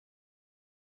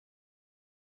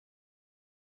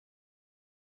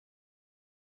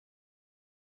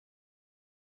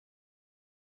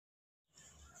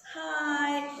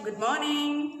Good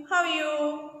morning. How are you?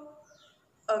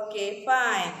 Okay,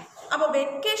 fine. അപ്പോൾ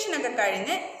vacation ഒക്കെ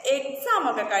കഴിഞ്ഞ് എക്സാം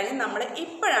ഒക്കെ കഴിഞ്ഞ് നമ്മൾ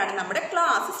ഇപ്പോഴാണ് നമ്മുടെ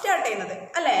ക്ലാസ് സ്റ്റാർട്ട് ചെയ്യുന്നത്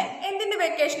അല്ലേ? എന്തിന്റെ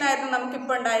വെക്കേഷൻ ആയിരുന്നു നമുക്ക്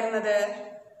ഇപ്പോൾ ഉണ്ടായിരുന്നത്?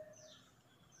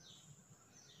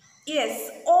 യെസ്,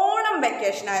 ഓണം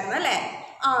വെക്കേഷൻ ആയിരുന്നു അല്ലേ?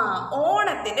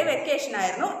 ഓണത്തിന്റെ വെക്കേഷൻ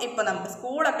ആയിരുന്നു. ഇപ്പൊ നമുക്ക്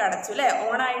സ്കൂളൊക്കെ അടച്ചു അല്ലേ?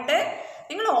 ഓണായിട്ട്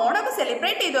നിങ്ങൾ ഓണമൊക്കെ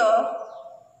സെലിബ്രേറ്റ് ചെയ്തോ?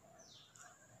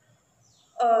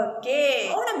 ഓക്കെ,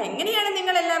 ഓണം എങ്ങനെയാണ്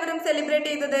നിങ്ങൾ എല്ലാവരും സെലിബ്രേറ്റ്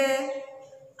ചെയ്തത്?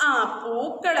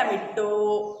 പൂക്കളമിട്ടു,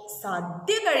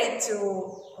 സദ്യ കഴിച്ചു,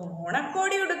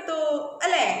 ഓണക്കോടി ഉടുത്തു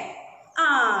അല്ലേ?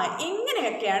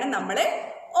 ഇങ്ങനെയൊക്കെയാണ് നമ്മൾ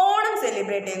ഓണം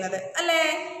സെലിബ്രേറ്റ് ചെയ്യുന്നത് അല്ലേ?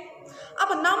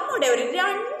 അപ്പൊ നമ്മുടെ ഒരു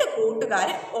 2 കൂട്ടുകാർ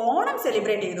ഓണം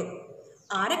സെലിബ്രേറ്റ് ചെയ്തു.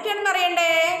 ആരൊക്കെയാണെന്ന്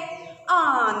അറിയണ്ടേ?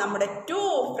 നമ്മുടെ 2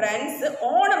 ഫ്രണ്ട്സ്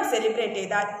ഓണം സെലിബ്രേറ്റ്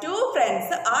ചെയ്ത 2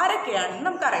 ഫ്രണ്ട്സ് ആരൊക്കെയാണെന്ന്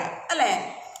നമുക്കറിയാം അല്ലേ?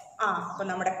 അപ്പൊ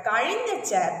നമ്മുടെ കഴിഞ്ഞ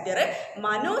ചാപ്റ്റർ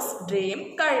മനൂസ് ഡ്രീം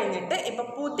കഴിഞ്ഞിട്ട് ഇപ്പൊ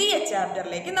പുതിയ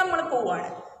ചാപ്റ്ററിലേക്ക് നമ്മൾ പോവാണ്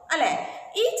അല്ലെ?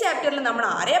 ഈ ചാപ്റ്ററിൽ നമ്മൾ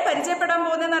ആരെയാ പരിചയപ്പെടാൻ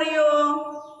പോകുന്നതെന്ന് അറിയോ?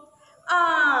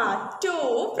 2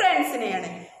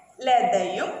 ഫ്രണ്ട്സിനെയാണ്,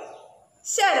 ലതയും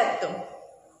ശരത്തും.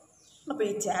 അപ്പൊ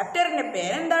ഈ ചാപ്റ്ററിന്റെ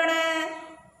പേരെന്താണ്?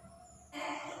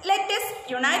 Let us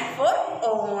unite for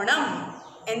Onam.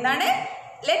 എന്താണ്?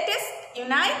 Let us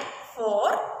unite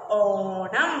for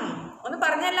Onam. ഒന്ന്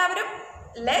പറഞ്ഞ എല്ലാവരും.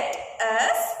 Let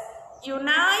us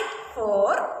unite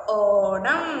for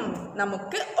Onam.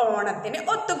 നമുക്ക് ഓണത്തിന്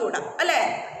ഒത്തുകൂടാം അല്ലേ?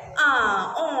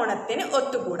 ഓണത്തിന്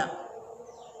ഒത്തുകൂടാം.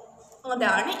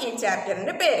 അതാണ് ഈ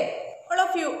ചാപ്റ്ററിന്റെ പേര്. All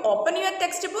of you open your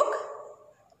textbook.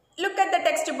 Look at the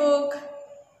textbook.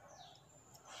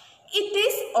 It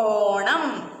is Onam.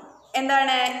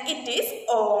 എന്താണ്? It is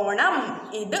Onam.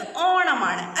 ഇത്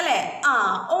ഓണമാണ് അല്ലെ?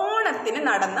 ഓണത്തിന്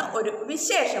നടന്ന ഒരു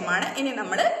വിശേഷമാണ് ഇനി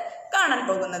നമ്മൾ കാണാൻ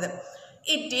പോകുന്നത്.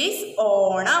 It is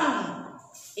Onam.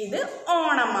 ഇത്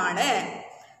ഓണമാണ്.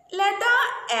 ലത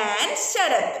ആൻഡ്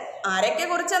ശരത്. ആരൊക്കെ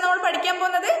കുറിച്ചാണ് നമ്മൾ പഠിക്കാൻ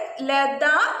പോകുന്നത്? Latha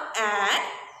and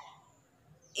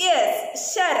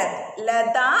Sarath.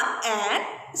 Latha and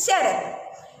Sarath.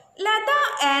 Latha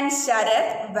and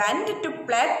Sarath went to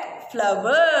pluck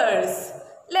flowers.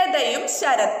 ലതയും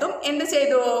ശരത്തും എന്ത്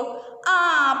ചെയ്തു?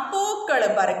 പൂക്കൾ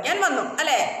പറിക്കാൻ വന്നു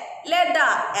അല്ലെ? Latha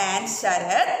and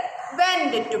Sarath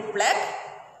went to pluck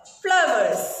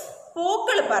flowers.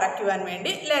 പൂക്കൾ പറിക്കുവാൻ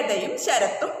വേണ്ടി ലതയും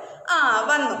ശരത്തും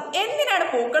വന്നു. എന്തിനാണ്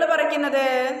പൂക്കൾ പറിക്കുന്നത്?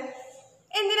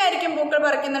 എന്തിനായിരിക്കും പൂക്കൾ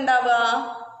പറിക്കുന്നുണ്ടാവുക?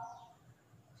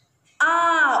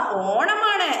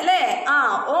 ഓണമാണ് അല്ലേ?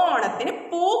 ഓണത്തിന്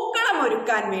പൂക്കളം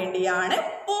ഒരുക്കാൻ വേണ്ടിയാണ്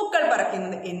പൂക്കൾ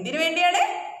പറിക്കുന്നത്. എന്തിനു വേണ്ടിയാണ്?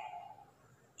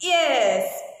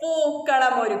 യെസ്,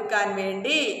 പൂക്കളം ഒരുക്കാൻ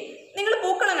വേണ്ടി. നിങ്ങൾ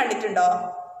പൂക്കളം കണ്ടിട്ടുണ്ടോ?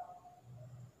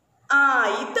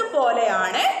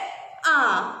 ഇതുപോലെയാണ്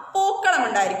പൂക്കളം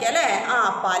ഉണ്ടായിരിക്കുക അല്ലേ?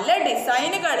 പല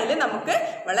ഡിസൈനുകളിൽ നമുക്ക്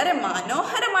വളരെ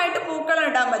മനോഹരമായിട്ട് പൂക്കളം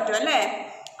ഇടാൻ പറ്റും അല്ലേ?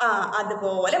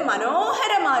 അതുപോലെ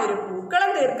മനോഹരമായൊരു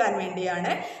പൂക്കളം തീർക്കാൻ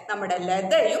വേണ്ടിയാണ് നമ്മുടെ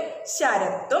ലതയും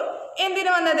ശരത്തും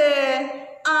എന്തിനു വന്നത്?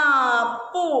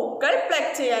 പൂക്കൾ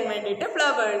പ്ലക്ക് ചെയ്യാൻ വേണ്ടിയിട്ട്,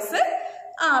 ഫ്ലവേഴ്സ്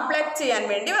പ്ലക്ക് ചെയ്യാൻ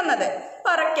വേണ്ടി വന്നത്,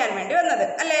 പറിക്കാൻ വേണ്ടി വന്നത്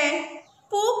അല്ലേ?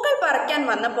 പൂക്കൾ പറിക്കാൻ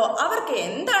വന്നപ്പോൾ അവർക്ക്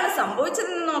എന്താണ്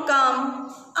സംഭവിച്ചതെന്ന് നോക്കാം.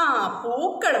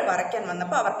 പൂക്കൾ പറിക്കാൻ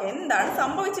വന്നപ്പോൾ അവർക്ക് എന്താണ്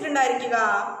സംഭവിച്ചിട്ടുണ്ടായിരിക്കുക?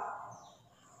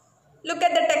 Look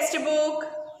at the textbook.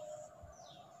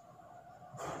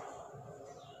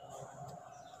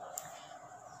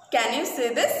 Can you see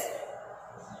this?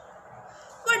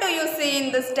 What do you see in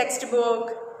this textbook?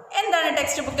 എന്താണ്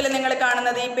ടെക്സ്റ്റ് ബുക്കിൽ നിങ്ങൾ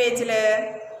കാണുന്നത്? ഈ പേജിൽ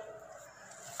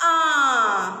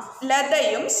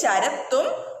ലതയും ശരത്തും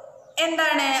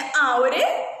എന്താണ്? ഒരു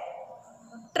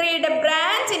ട്രീയുടെ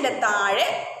ബ്രാഞ്ചിന്റെ താഴെ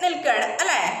നിൽക്കുകയാണ്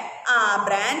അല്ലെ?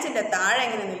 ബ്രാഞ്ചിന്റെ താഴെ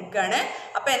ഇങ്ങനെ നിൽക്കുകയാണ്.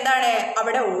 അപ്പൊ എന്താണ്?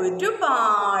 അവിടെ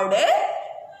ഒരുപാട്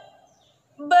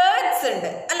ബേർഡ്സ് ഉണ്ട്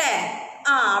അല്ലെ?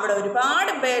 അവിടെ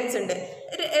ഒരുപാട് ബേർഡ്സ് ഉണ്ട്.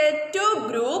 2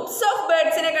 ഗ്രൂപ്പ്സ് ഓഫ്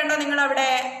ബേർഡ്സിനെ കണ്ടോ നിങ്ങൾ? അവിടെ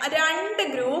 2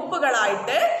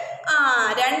 ഗ്രൂപ്പുകളായിട്ട്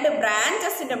 2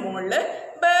 ബ്രാഞ്ചസിന്റെ മുകളിൽ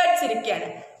ബേർഡ്സ് ഇരിക്കുകയാണ്.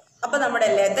 അപ്പൊ നമ്മുടെ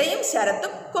ലതയും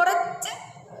ശരത്തും കുറച്ച്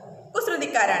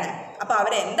കുസൃതിക്കാരാണ്. അപ്പൊ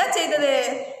അവരെന്താ ചെയ്തത്?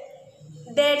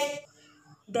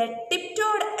 They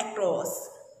tiptoed across.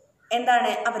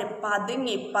 എന്താണ്? അവർ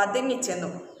പതുങ്ങി ചെന്നു.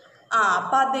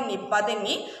 പതുങ്ങി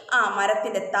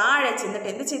മരത്തിന്റെ താഴെ ചെന്നിട്ട്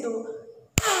എന്ത് ചെയ്തു?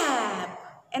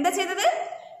 എന്താ ചെയ്തത്?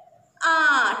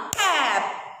 ടാപ്പ്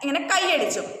ഇങ്ങനെ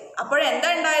കൈയടിച്ചു. അപ്പോഴെന്താ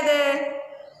ഉണ്ടായത്?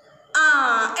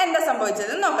 എന്താ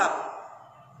സംഭവിച്ചത് നോക്കാം.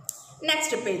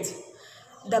 Next page.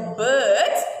 The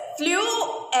birds flew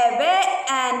away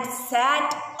and sat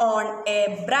on a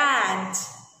branch.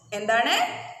 എന്താണ്?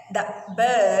 The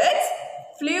birds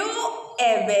flew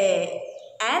away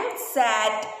and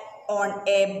sat on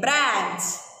a branch.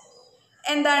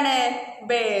 എന്താണ്?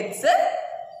 ബേർഡ്സ്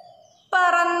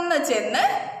പറന്നു ചെന്ന്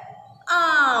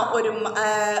ഒരു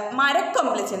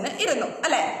മരക്കൊമ്പിൽ ചെന്ന് ഇരുന്നു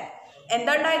അല്ലേ.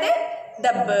 എന്താ ഉണ്ടായത്? The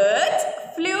birds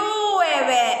flu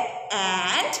away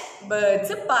and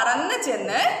birds പറന്ന്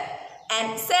ചെന്ന്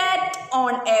and SAT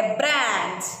on A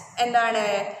branch. എന്താണ്?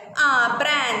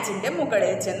 ബ്രാഞ്ചിന്റെ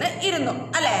മുകളിൽ ചെന്ന് ഇരുന്നു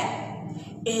അല്ലേ.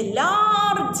 A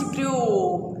large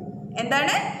group.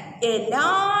 എന്താണ്? എ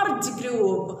ലാർജ്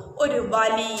ഗ്രൂപ്പ്, ഒരു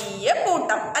വലിയ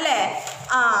കൂട്ടം അല്ലേ.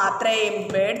 അത്രയും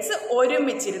ബേർഡ്സ്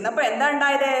ഒരുമിച്ചിരുന്നപ്പോൾ എന്താ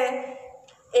ഉണ്ടായത്?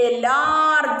 എ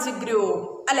ലാർജ് ഗ്രൂപ്പ്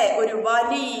അല്ലെ, ഒരു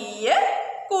വലിയ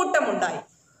കൂട്ടമുണ്ടായി.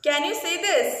 Can you see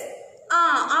this?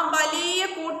 ആ വലിയ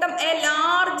കൂട്ടം, എ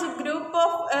ലാർജ് ഗ്രൂപ്പ്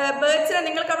ഓഫ് ബേർഡ്സിനെ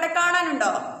നിങ്ങൾക്ക് അവിടെ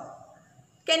കാണാനുണ്ടോ?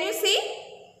 Can you see?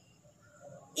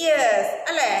 യെസ്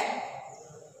അല്ലേ.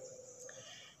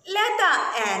 ലത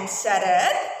ആൻഡ്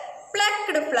ശരത്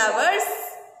പ്ലക്ക്ഡ് ഫ്ലവേഴ്സ്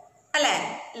അല്ലെ.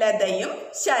 ലതയും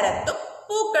ശരത്തും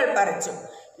പൂക്കൾ പറിച്ചു.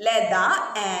 Latha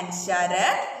and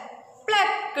Sarath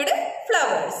പ്ലക്ക്ഡ്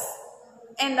flowers.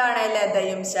 എന്താണ്?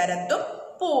 ലതയും ശരത്തും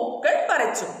പൂക്കൾ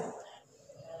പറിച്ചു.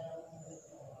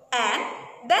 And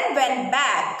then went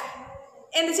back.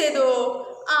 എന്ത് ചെയ്തു?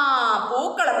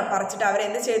 പൂക്കളൊക്കെ പറിച്ചിട്ട്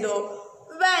അവരെന്ത് ചെയ്തു?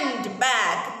 വെന്റ്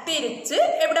ബാക്ക്, തിരിച്ച്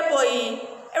എവിടെ പോയി?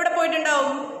 എവിടെ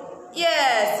പോയിട്ടുണ്ടാവും?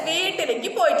 യെസ്, വീട്ടിലേക്ക്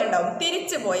പോയിട്ടുണ്ടാവും.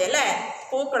 തിരിച്ചു പോയി അല്ലേ.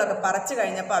 പൂക്കളൊക്കെ പറിച്ചു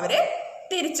കഴിഞ്ഞപ്പോൾ അവര്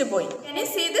തിരിച്ചു പോയി. Can you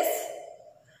see this?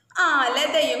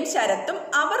 ലതയും ശരത്തും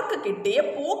അവർക്ക് കിട്ടിയ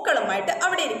പൂക്കളുമായിട്ട്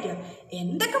അവിടെ ഇരിക്കുക.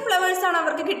 എന്തൊക്കെ ഫ്ലവേഴ്സ് ആണ്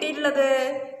അവർക്ക് കിട്ടിയിട്ടുള്ളത്?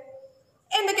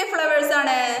 എന്തൊക്കെ ഫ്ലവേഴ്സ്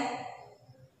ആണ്?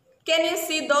 Can you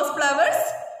see those flowers?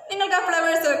 നിങ്ങൾക്ക് ആ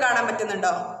ഫ്ലവേഴ്സ് ഒക്കെ കാണാൻ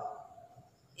പറ്റുന്നുണ്ടോ?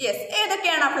 യെസ്,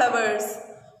 ഏതൊക്കെയാണ് ആ ഫ്ലവേഴ്സ്?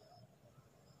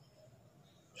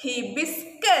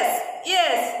 ഹിബിസ്കസ്.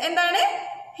 യെസ്, എന്താണ്?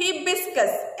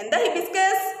 ഹിബിസ്കസ്. എന്താ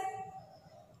hibiscus?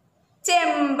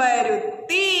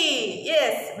 ചെമ്പരുത്തി.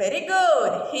 Yes, very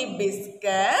good.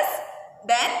 Hibiscus.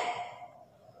 Then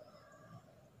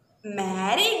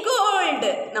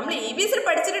marigold. നമ്മൾ EVS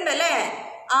പഠിച്ചിട്ടുണ്ടല്ലേ.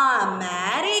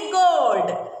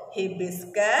 Marigold.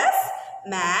 Hibiscus,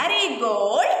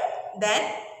 marigold, then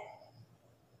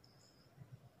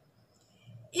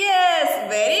yes,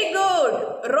 very good,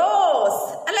 rose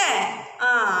അല്ലേ.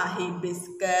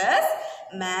 Hibiscus,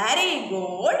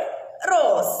 marigold,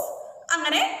 rose.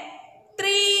 അങ്ങനെ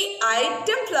 3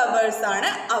 ഐറ്റം ഫ്ലവേഴ്സ് ആണ്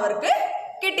അവർക്ക്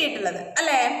കിട്ടിയിട്ടുള്ളത്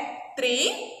അല്ലേ. 3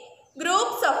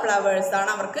 ഗ്രൂപ്പ്സ് ഓഫ് ഫ്ലവേഴ്സ് ആണ്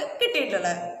അവർക്ക്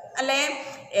കിട്ടിയിട്ടുള്ളത് അല്ലേ.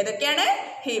 ഏതൊക്കെയാണ്?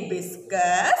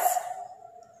 Hibiscus,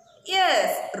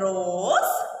 yes,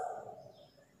 rose,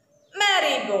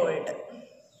 marigold.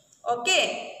 Okay,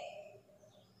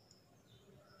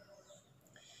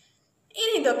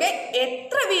 ഇനി ഇതൊക്കെ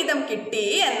എത്ര വീതം കിട്ടി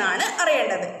എന്നാണ്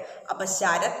അറിയേണ്ടത്. അപ്പൊ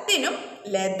ശരത്തിനും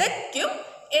ലതയ്ക്കും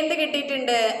എന്ത്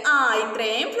കിട്ടിയിട്ടുണ്ട്?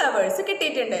 ഇത്രയും ഫ്ലവേഴ്സ്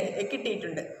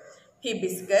കിട്ടിയിട്ടുണ്ട്.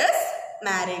 ഹിബിസ്കസ്,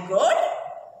 മാരിഗോൾഡ്,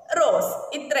 റോസ്,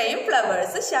 ഇത്രയും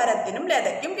ഫ്ലവേഴ്സ് ശരത്തിനും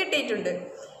ലതയ്ക്കും കിട്ടിയിട്ടുണ്ട്.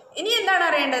 ഇനി എന്താണ്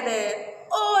അറിയേണ്ടത്?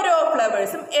 ഓരോ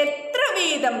ഫ്ലവേഴ്സും എത്ര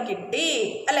വീതം കിട്ടി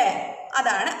അല്ലെ,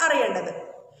 അതാണ് അറിയേണ്ടത്.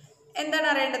 എന്താണ്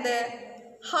അറിയേണ്ടത്?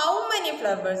 How many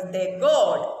flowers they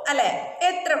got അല്ലെ,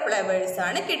 എത്ര ഫ്ലവേഴ്സ്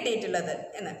ആണ് കിട്ടിയിട്ടുള്ളത്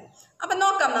എന്ന്. അപ്പൊ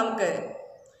നോക്കാം,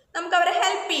 നമുക്ക് അവരെ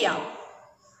ഹെൽപ്പ് ചെയ്യാം.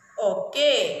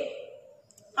 ഓക്കെ,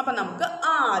 അപ്പൊ നമുക്ക്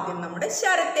ആദ്യം നമ്മുടെ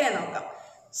ശരത്തിനെ നോക്കാം.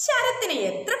 ശരത്തിന്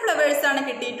എത്ര ഫ്ലവേഴ്സ് ആണ്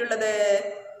കിട്ടിയിട്ടുള്ളത്?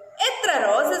 എത്ര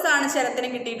റോസസ് ആണ് ശരത്തിന്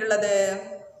കിട്ടിയിട്ടുള്ളത്?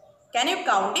 Can you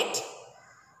count it?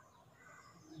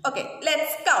 Okay,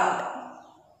 let's count.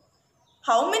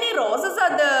 How many roses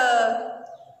are there?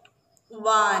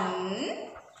 1,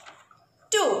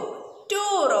 2. 2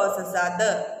 roses are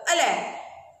there. അല്ലേ?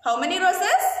 How many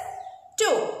roses?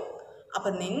 2. അപ്പൊ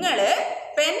നിങ്ങള്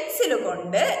പെൻസിൽ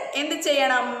കൊണ്ട് എന്ത്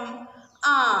ചെയ്യണം?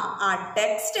 ആ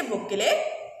ടെക്സ്റ്റ് ബുക്കില്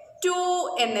 2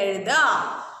 എന്നെഴുതുക.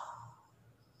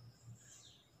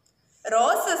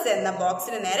 റോസസ് എന്ന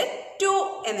ബോക്സിന് നേരെ 2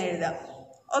 എന്നെഴുതുക.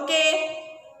 Okay,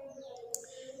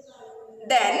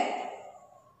 then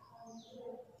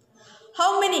how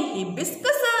many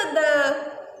hibiscus are there?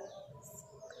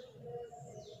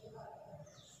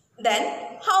 Then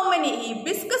how many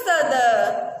hibiscus are there?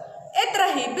 എത്ര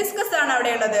ഹിബിസ്കസ് ആണ്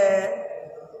അവിടെ ഉള്ളത്?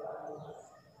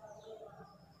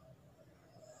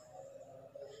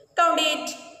 Count it.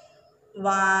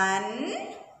 1,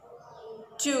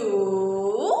 2,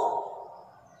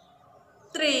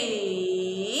 3,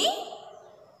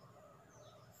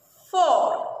 4.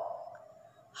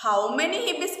 How many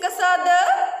hibiscus are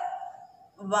there?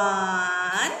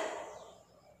 1,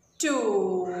 2,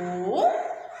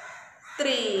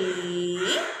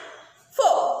 3,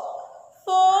 4.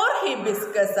 4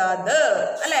 hibiscus are there.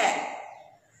 അല്ലേ?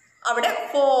 അവിടെ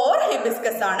 4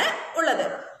 hibiscus ആണ് ഉള്ളത്.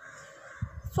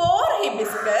 4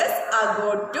 hibiscus are go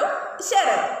to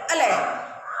Sarath അല്ലേ.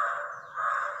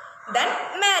 Then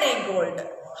marigold.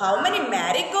 How many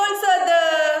marigolds are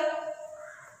there?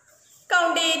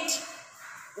 Count it.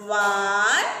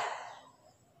 1,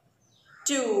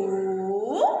 2,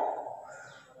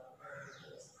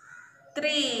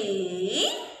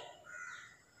 3,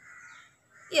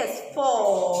 yes,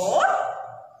 4,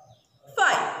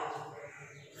 5.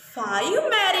 5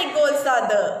 marigolds are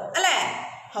there. Alle?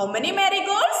 How many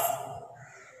marigolds?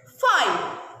 5.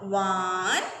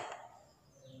 1,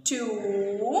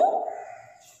 2,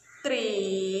 3,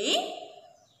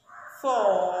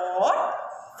 4,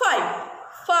 5.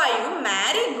 5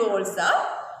 marigolds are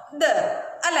there.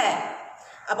 Alle?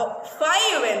 അപ്പോൾ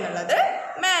 5 എന്നുള്ളത്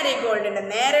മാരിഗോൾഡിന്റെ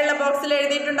നേരെയുള്ള ബോക്സിൽ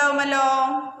എഴുതിയിട്ടുണ്ടാവുമല്ലോ.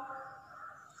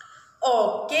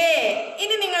 Okay,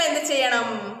 ഇനി നിങ്ങൾ എന്ത് ചെയ്യണം?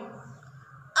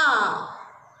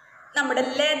 നമ്മുടെ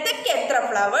ലതയ്ക്ക് എത്ര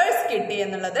ഫ്ലവേഴ്സ് കിട്ടി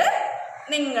എന്നുള്ളത്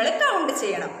നിങ്ങൾ കൗണ്ട്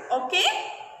ചെയ്യണം. ഓക്കെ,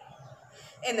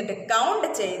 എന്നിട്ട് കൗണ്ട്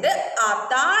ചെയ്ത് ആ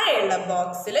താഴെയുള്ള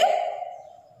ബോക്സിൽ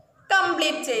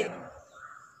കംപ്ലീറ്റ് ചെയ്തു.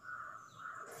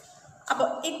 അപ്പോൾ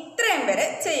ഇത്രയും വരെ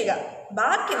ചെയ്യുക.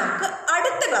 ബാക്കി നമുക്ക്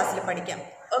അടുത്ത ക്ലാസ്സിൽ പഠിക്കാം.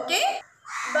 Okay,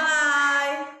 by.